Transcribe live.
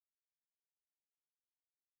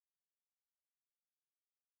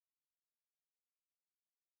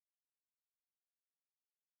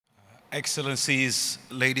Excellencies,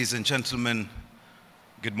 ladies and gentlemen,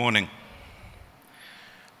 good morning.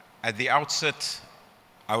 At the outset,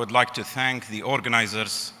 I would like to thank the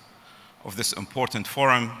organizers of this important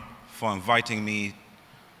forum for inviting me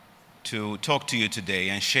to talk to you today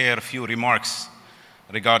and share a few remarks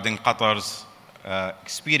regarding Qatar's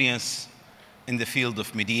experience in the field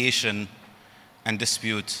of mediation and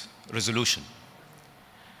dispute resolution.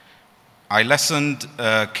 I listened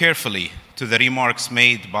carefully to the remarks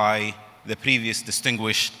made by the previous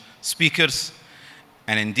distinguished speakers,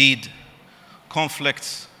 and indeed,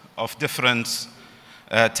 conflicts of different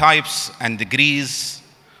types and degrees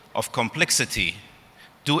of complexity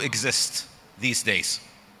do exist these days.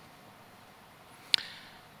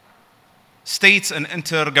 States and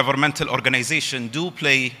intergovernmental organizations do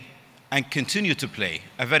play and continue to play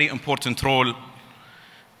a very important role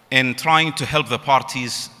in trying to help the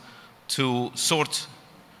parties to sort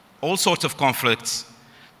all sorts of conflicts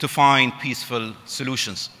to find peaceful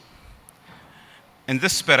solutions. In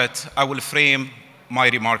this spirit, I will frame my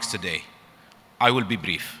remarks today. I will be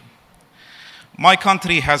brief. My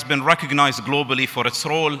country has been recognized globally for its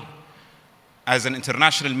role as an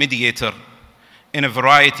international mediator in a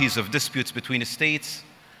variety of disputes between states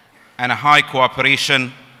and a high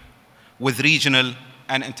cooperation with regional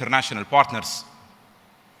and international partners.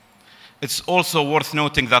 It's also worth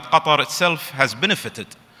noting that Qatar itself has benefited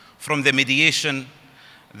from the mediation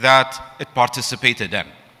that it participated in.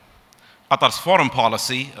 Qatar's foreign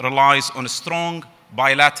policy relies on strong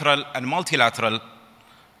bilateral and multilateral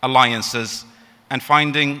alliances and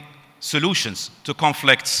finding solutions to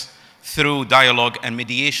conflicts through dialogue and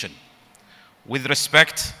mediation, with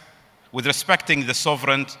respecting the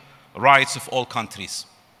sovereign rights of all countries.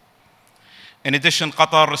 In addition,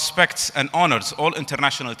 Qatar respects and honors all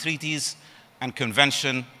international treaties and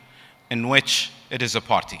conventions in which it is a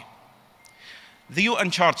party. The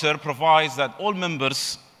UN Charter provides that all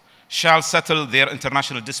members shall settle their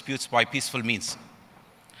international disputes by peaceful means.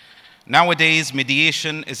 Nowadays,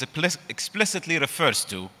 mediation is explicitly referred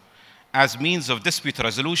to as means of dispute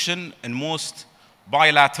resolution in most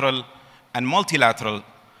bilateral and multilateral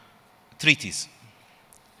treaties.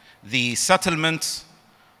 The settlement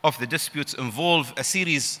of the disputes involve a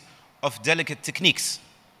series of delicate techniques.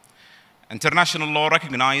 International law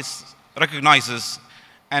recognizes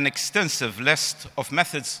an extensive list of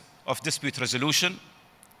methods of dispute resolution,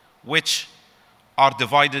 which are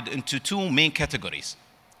divided into two main categories: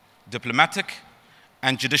 diplomatic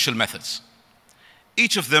and judicial methods.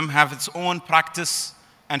 Each of them have its own practice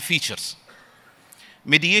and features.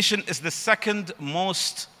 Mediation is the second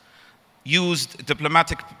most used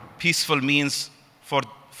diplomatic peaceful means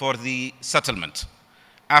for the settlement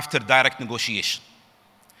after direct negotiation.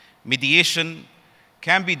 Mediation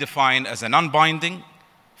can be defined as a non-binding,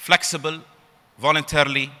 flexible,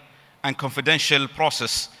 voluntary, and confidential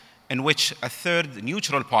process in which a third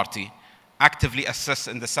neutral party actively assists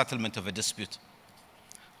in the settlement of a dispute.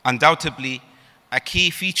 Undoubtedly, a key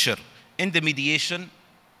feature in the mediation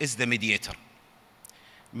is the mediator.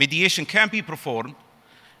 Mediation can be performed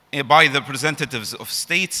by the representatives of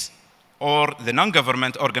states or the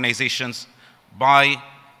non-government organizations, by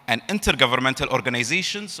an intergovernmental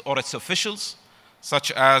organizations or its officials,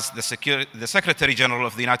 such as the Secretary General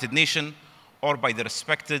of the United Nations, or by the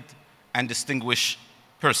respected and distinguished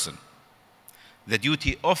person. The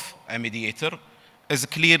duty of a mediator is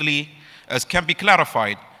can be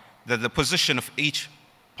clarified that the position of each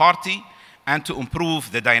party, and to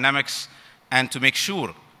improve the dynamics and to make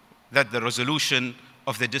sure that the resolution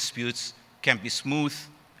of the disputes can be smooth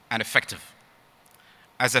and effective.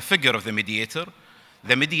 As a figure of the mediator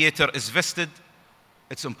is vested,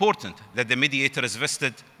 it's important that the mediator is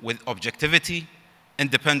vested with objectivity,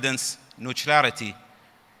 independence, neutrality,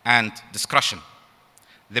 and discretion.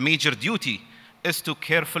 The major duty is to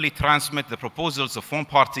carefully transmit the proposals of one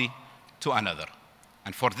party to another.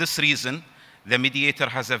 And for this reason, the mediator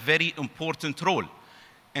has a very important role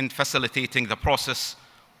in facilitating the process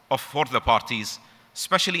for the parties,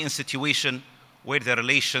 especially in situations where the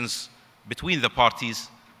relations between the parties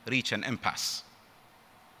reach an impasse.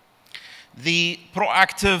 The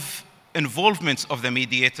proactive involvement of the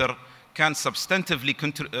mediator can substantively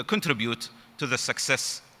contribute to the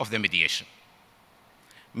success of the mediation.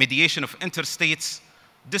 Mediation of interstate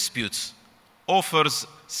disputes offers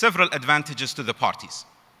several advantages to the parties: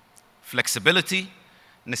 flexibility,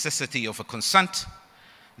 necessity of a consent,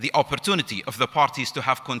 the opportunity of the parties to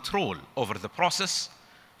have control over the process,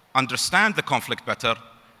 understand the conflict better,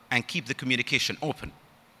 and keep the communication open.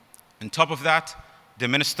 On top of that,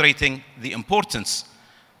 demonstrating the importance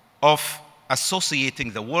of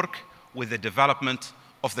associating the work with the development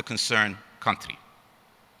of the concerned country.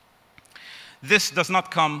 This does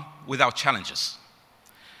not come without challenges.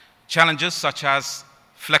 Challenges such as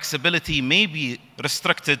flexibility may be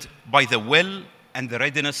restricted by the will and the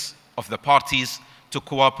readiness of the parties to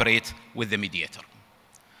cooperate with the mediator.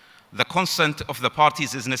 The consent of the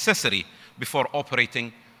parties is necessary before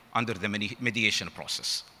operating under the mediation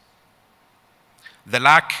process. The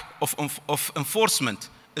lack of enforcement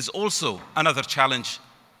is also another challenge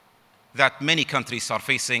that many countries are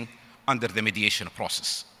facing under the mediation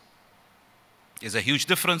process. There's a huge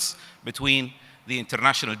difference between the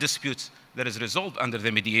international disputes that is resolved under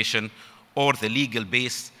the mediation or the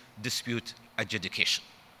legal-based dispute adjudication.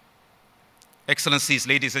 Excellencies,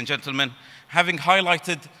 ladies and gentlemen, having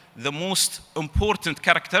highlighted the most important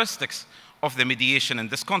characteristics of the mediation in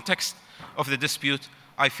this context of the dispute,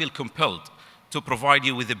 I feel compelled to provide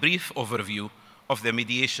you with a brief overview of the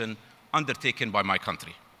mediation undertaken by my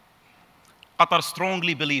country. Qatar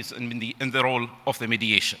strongly believes in the role of the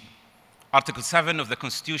mediation. Article 7 of the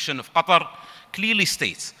Constitution of Qatar clearly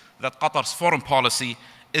states that Qatar's foreign policy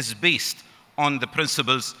is based on the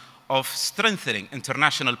principles of strengthening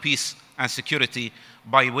international peace and security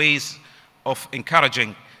by ways of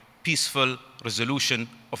encouraging peaceful resolution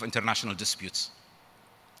of international disputes,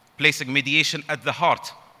 placing mediation at the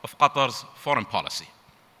heart of Qatar's foreign policy.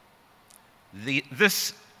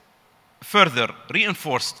 This further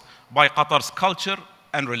reinforced by Qatar's culture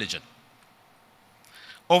and religion.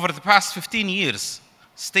 Over the past 15 years,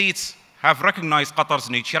 states have recognized Qatar's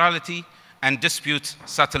neutrality and dispute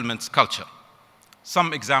settlements culture.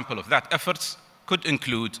 Some example of that efforts could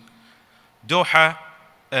include Doha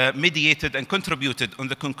mediated and contributed on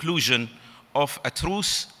the conclusion of a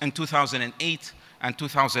truce in 2008 and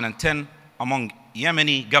 2010 among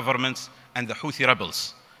Yemeni governments and the Houthi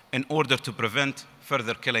rebels in order to prevent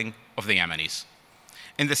further killing of the Yemenis.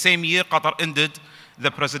 In the same year, Qatar ended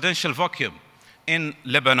the presidential vacuum in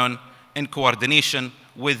Lebanon in coordination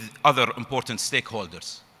with other important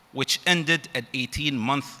stakeholders, which ended an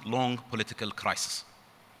 18-month-long political crisis.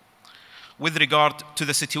 With regard to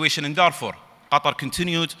the situation in Darfur, Qatar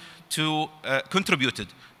continued to contributed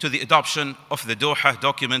to the adoption of the Doha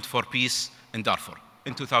Document for Peace in Darfur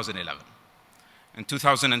in 2011. In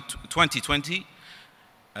 2020,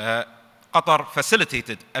 Qatar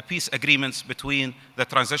facilitated a peace agreement between the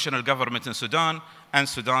transitional government in Sudan and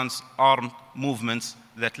Sudan's armed movements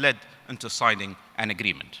that led into signing an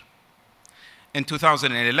agreement. In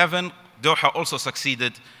 2011, Doha also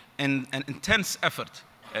succeeded in an intense effort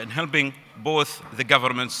in helping both the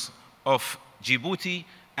governments of Djibouti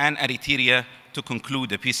and Eritrea to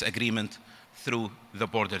conclude a peace agreement through the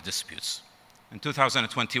border disputes. In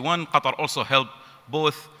 2021, Qatar also helped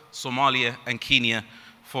both Somalia and Kenya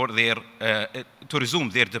for to resume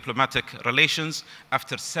their diplomatic relations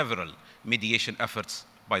after several mediation efforts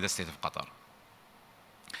by the State of Qatar.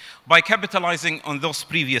 By capitalizing on those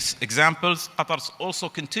previous examples, Qatar also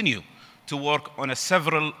continue to work on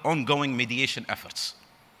several ongoing mediation efforts.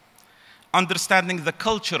 Understanding the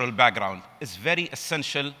cultural background is very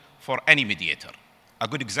essential for any mediator. A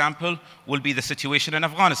good example will be the situation in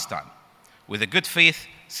Afghanistan. With a good faith,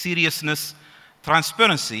 seriousness,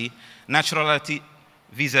 transparency, naturality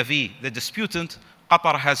vis-à-vis the disputant,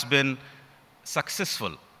 Qatar has been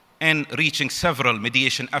successful in reaching several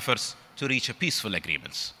mediation efforts to reach a peaceful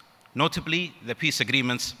agreements, notably the peace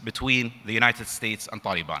agreements between the United States and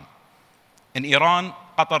Taliban. In Iran,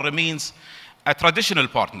 Qatar remains a traditional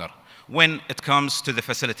partner when it comes to the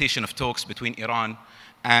facilitation of talks between Iran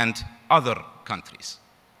and other countries.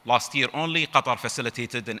 Last year only, Qatar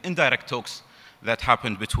facilitated an indirect talks that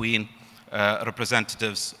happened between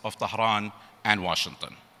representatives of Tehran and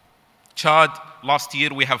Washington. Chad, last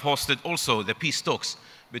year we have hosted also the peace talks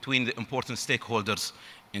between the important stakeholders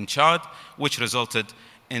in Chad, which resulted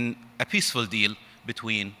in a peaceful deal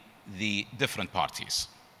between the different parties.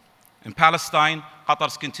 In Palestine,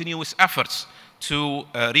 Qatar's continuous efforts to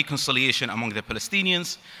reconciliation among the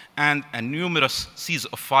Palestinians and a numerous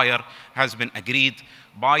ceasefire has been agreed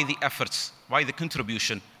by the efforts, by the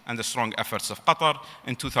contribution and the strong efforts of Qatar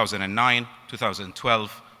in 2009,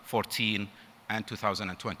 2012, 14, and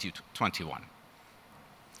 2021.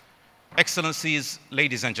 Excellencies,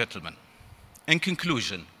 ladies and gentlemen, in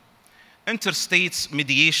conclusion, interstate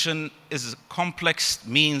mediation is a complex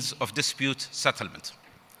means of dispute settlement,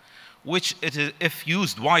 which, if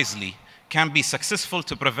used wisely, can be successful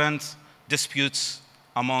to prevent disputes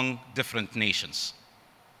among different nations.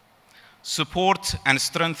 Support and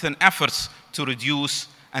strengthen efforts to reduce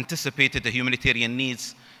anticipated humanitarian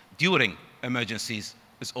needs during emergencies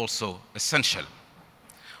is also essential.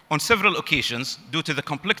 On several occasions, due to the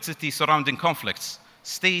complexity surrounding conflicts,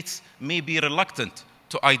 states may be reluctant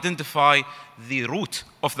to identify the root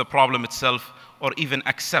of the problem itself or even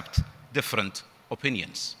accept different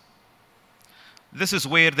opinions. This is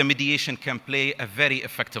where the mediation can play a very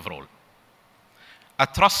effective role. A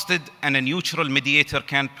trusted and a neutral mediator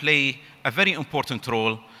can play a very important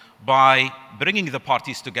role by bringing the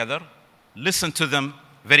parties together, listen to them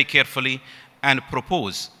very carefully, and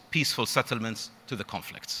propose peaceful settlements to the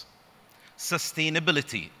conflicts.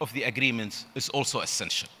 Sustainability of the agreements is also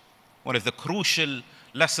essential. One of the crucial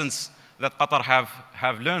lessons that Qatar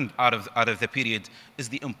have learned out of the period is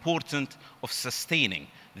the importance of sustaining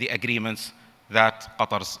the agreements that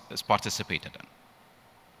Qatar has participated in.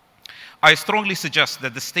 I strongly suggest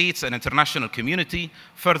that the states and international community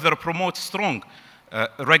further promote strong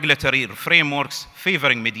regulatory frameworks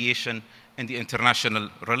favoring mediation in the international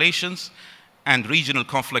relations, and regional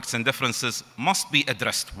conflicts and differences must be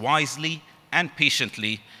addressed wisely and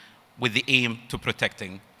patiently with the aim to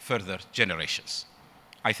protecting further generations.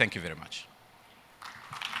 I thank you very much.